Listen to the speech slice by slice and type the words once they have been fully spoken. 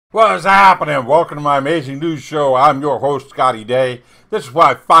What is happening? Welcome to my amazing news show. I'm your host, Scotty Day. This is where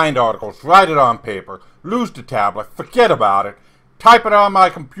I find articles, write it on paper, lose the tablet, forget about it, type it on my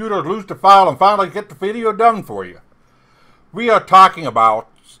computer, lose the file, and finally get the video done for you. We are talking about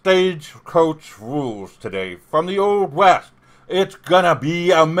Stagecoach rules today from the Old West. It's gonna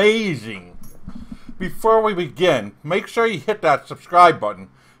be amazing. Before we begin, make sure you hit that subscribe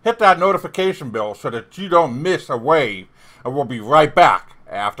button, hit that notification bell so that you don't miss a wave, and we'll be right back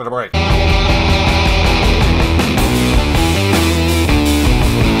after the break. Hey,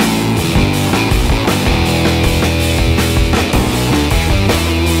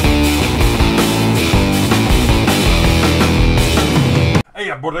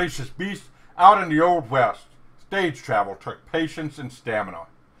 Bodacious Beasts, out in the Old West, stage travel took patience and stamina.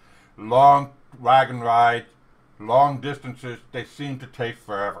 Long wagon rides, long distances, they seemed to take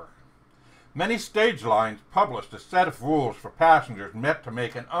forever. Many stage lines published a set of rules for passengers meant to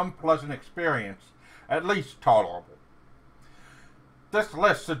make an unpleasant experience at least tolerable. This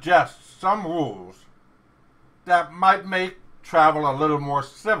list suggests some rules that might make travel a little more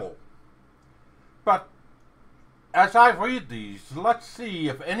civil. But as I read these, let's see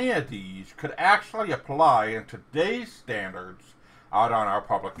if any of these could actually apply in today's standards out on our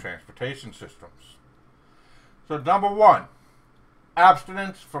public transportation systems. So number one,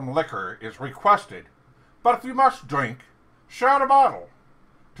 abstinence from liquor is requested, but if you must drink, share the bottle.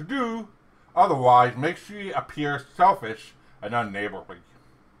 To do otherwise makes you appear selfish and unneighborly.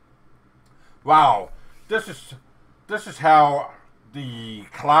 Wow, this is how the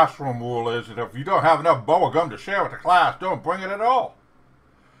classroom rule is, that if you don't have enough bubble gum to share with the class, don't bring it at all.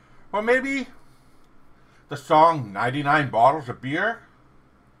 Or maybe the song 99 bottles of beer.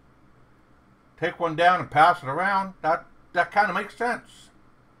 Take one down and pass it around. That kind of makes sense.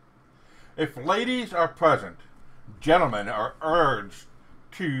 If ladies are present, gentlemen are urged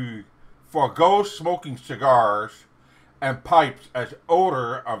to forego smoking cigars and pipes, as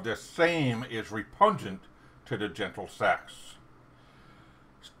odor of the same is repugnant to the gentle sex.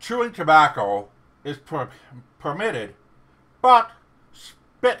 Chewing tobacco is permitted, but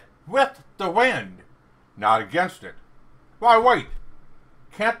spit with the wind, not against it. Why, wait,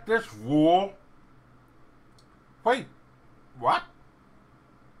 can't this rule... Wait, what?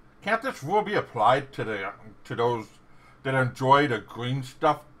 Can't this rule be applied to those that enjoy the green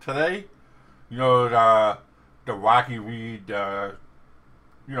stuff today? You know, the wacky weed,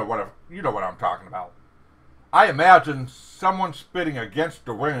 you know what I'm talking about. I imagine someone spitting against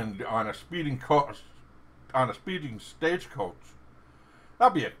the wind on a speeding stagecoach.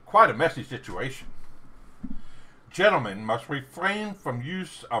 That'd be quite a messy situation. Gentlemen must refrain from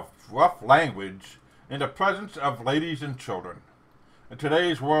use of rough language in the presence of ladies and children. In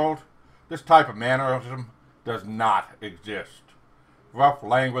today's world, this type of mannerism does not exist. Rough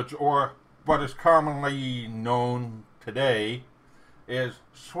language, or what is commonly known today as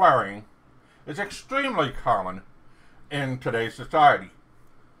swearing, is extremely common in today's society.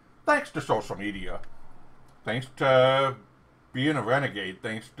 Thanks to social media, thanks to being a renegade,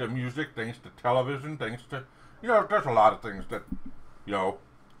 thanks to music, thanks to television, thanks to, there's a lot of things that,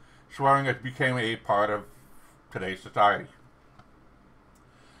 swearing has became a part of today's society.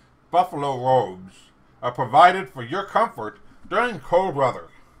 Buffalo robes are provided for your comfort during cold weather.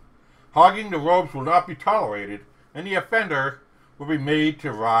 Hogging the robes will not be tolerated, and the offender will be made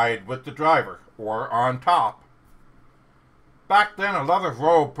to ride with the driver, or on top. Back then, a leather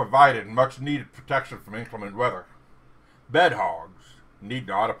robe provided much needed protection from inclement weather. Bed hogs need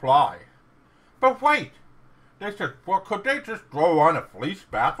not apply. But wait! They said, well, could they just throw on a fleece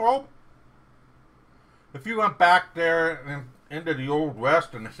bathrobe? If you went back there into the Old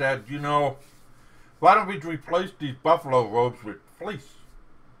West and said, why don't we replace these buffalo robes with fleece?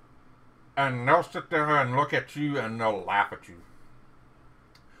 And they'll sit there and look at you and they'll laugh at you.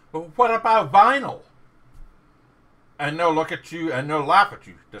 But what about vinyl? And they'll look at you and they'll laugh at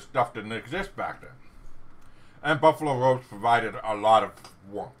you. This stuff didn't exist back then. And buffalo robes provided a lot of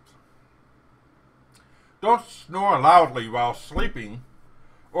warmth. Don't snore loudly while sleeping,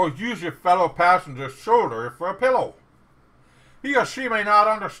 or use your fellow passenger's shoulder for a pillow. He or she may not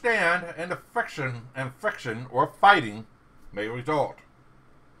understand, and the friction or fighting may result.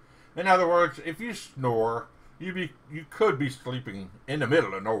 In other words, if you snore, you could be sleeping in the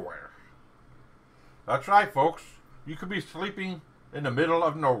middle of nowhere. That's right, folks. You could be sleeping in the middle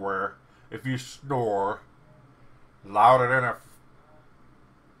of nowhere if you snore louder than an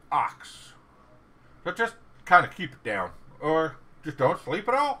ox. So just kind of keep it down, or just don't sleep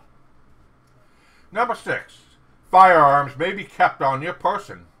at all. Number 6, firearms may be kept on your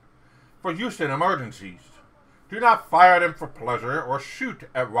person for use in emergencies. Do not fire them for pleasure or shoot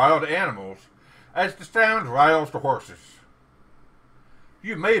at wild animals, as the sound riles the horses.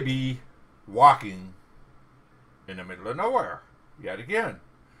 You may be walking in the middle of nowhere, yet again.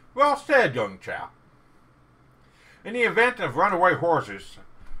 Well said, young chap. In the event of runaway horses,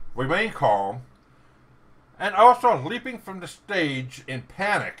 remain calm, and also leaping from the stage in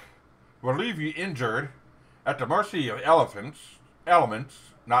panic will leave you injured at the mercy of elements,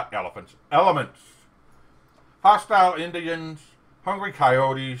 hostile Indians, hungry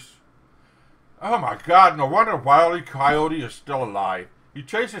coyotes. Oh my God, no wonder Wile E. Coyote is still alive. He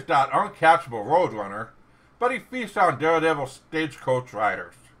chases that uncatchable roadrunner, but he feasts on daredevil stagecoach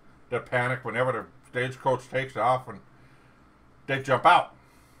riders that panic whenever the stagecoach takes off and they jump out.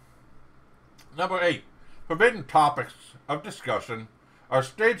 Number 8. Forbidden topics of discussion are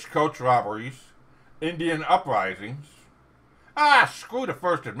stagecoach robberies, Indian uprisings. Screw the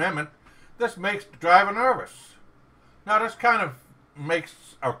First Amendment. This makes the driver nervous. Now, this kind of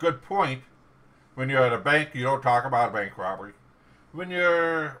makes a good point. When you're at a bank, you don't talk about a bank robbery. When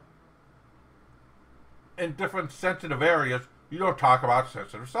you're in different sensitive areas, you don't talk about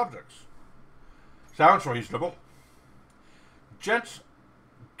sensitive subjects. Sounds reasonable. Gents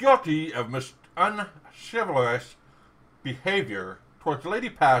guilty of unchivalrous behavior towards lady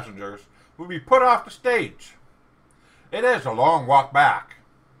passengers will be put off the stage. It is a long walk back.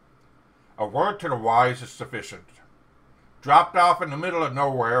 A word to the wise is sufficient. Dropped off in the middle of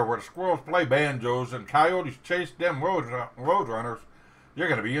nowhere where the squirrels play banjos and coyotes chase them roadrunners, you're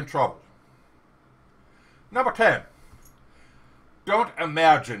going to be in trouble. Number 10. Don't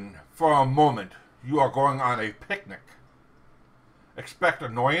imagine for a moment you are going on a picnic. Expect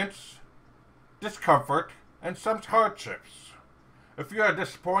annoyance, discomfort, and some hardships. If you are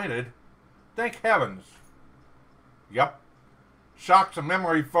disappointed, thank heavens. Yep. Shocks and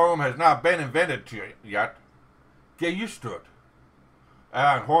memory foam has not been invented yet. Get used to it.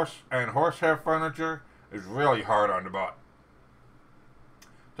 And horsehair furniture is really hard on the butt.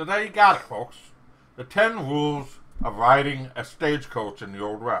 So there you got it, folks. The 10 rules of riding a stagecoach in the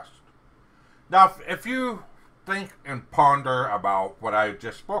Old West. Now, if you think and ponder about what I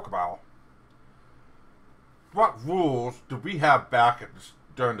just spoke about, what rules do we have back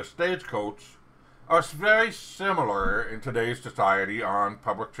during the stagecoach are very similar in today's society on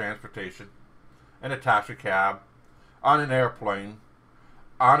public transportation, in a taxi cab, on an airplane,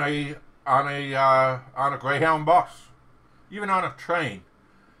 on a Greyhound bus, even on a train.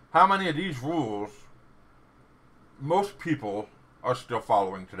 How many of these rules most people are still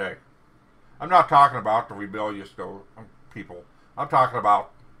following today? I'm not talking about the rebellious people. I'm talking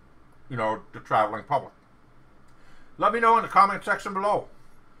about, the traveling public. Let me know in the comment section below.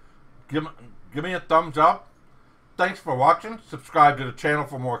 Give me a thumbs up. Thanks for watching. Subscribe to the channel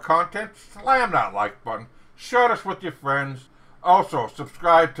for more content. Slam that like button. Share this with your friends. Also,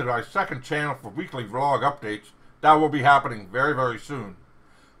 subscribe to my second channel for weekly vlog updates. That will be happening very, very soon.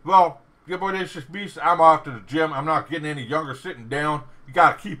 Well, your Bodacious Beasts, I'm off to the gym. I'm not getting any younger sitting down. You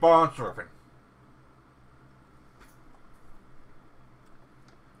got to keep on surfing.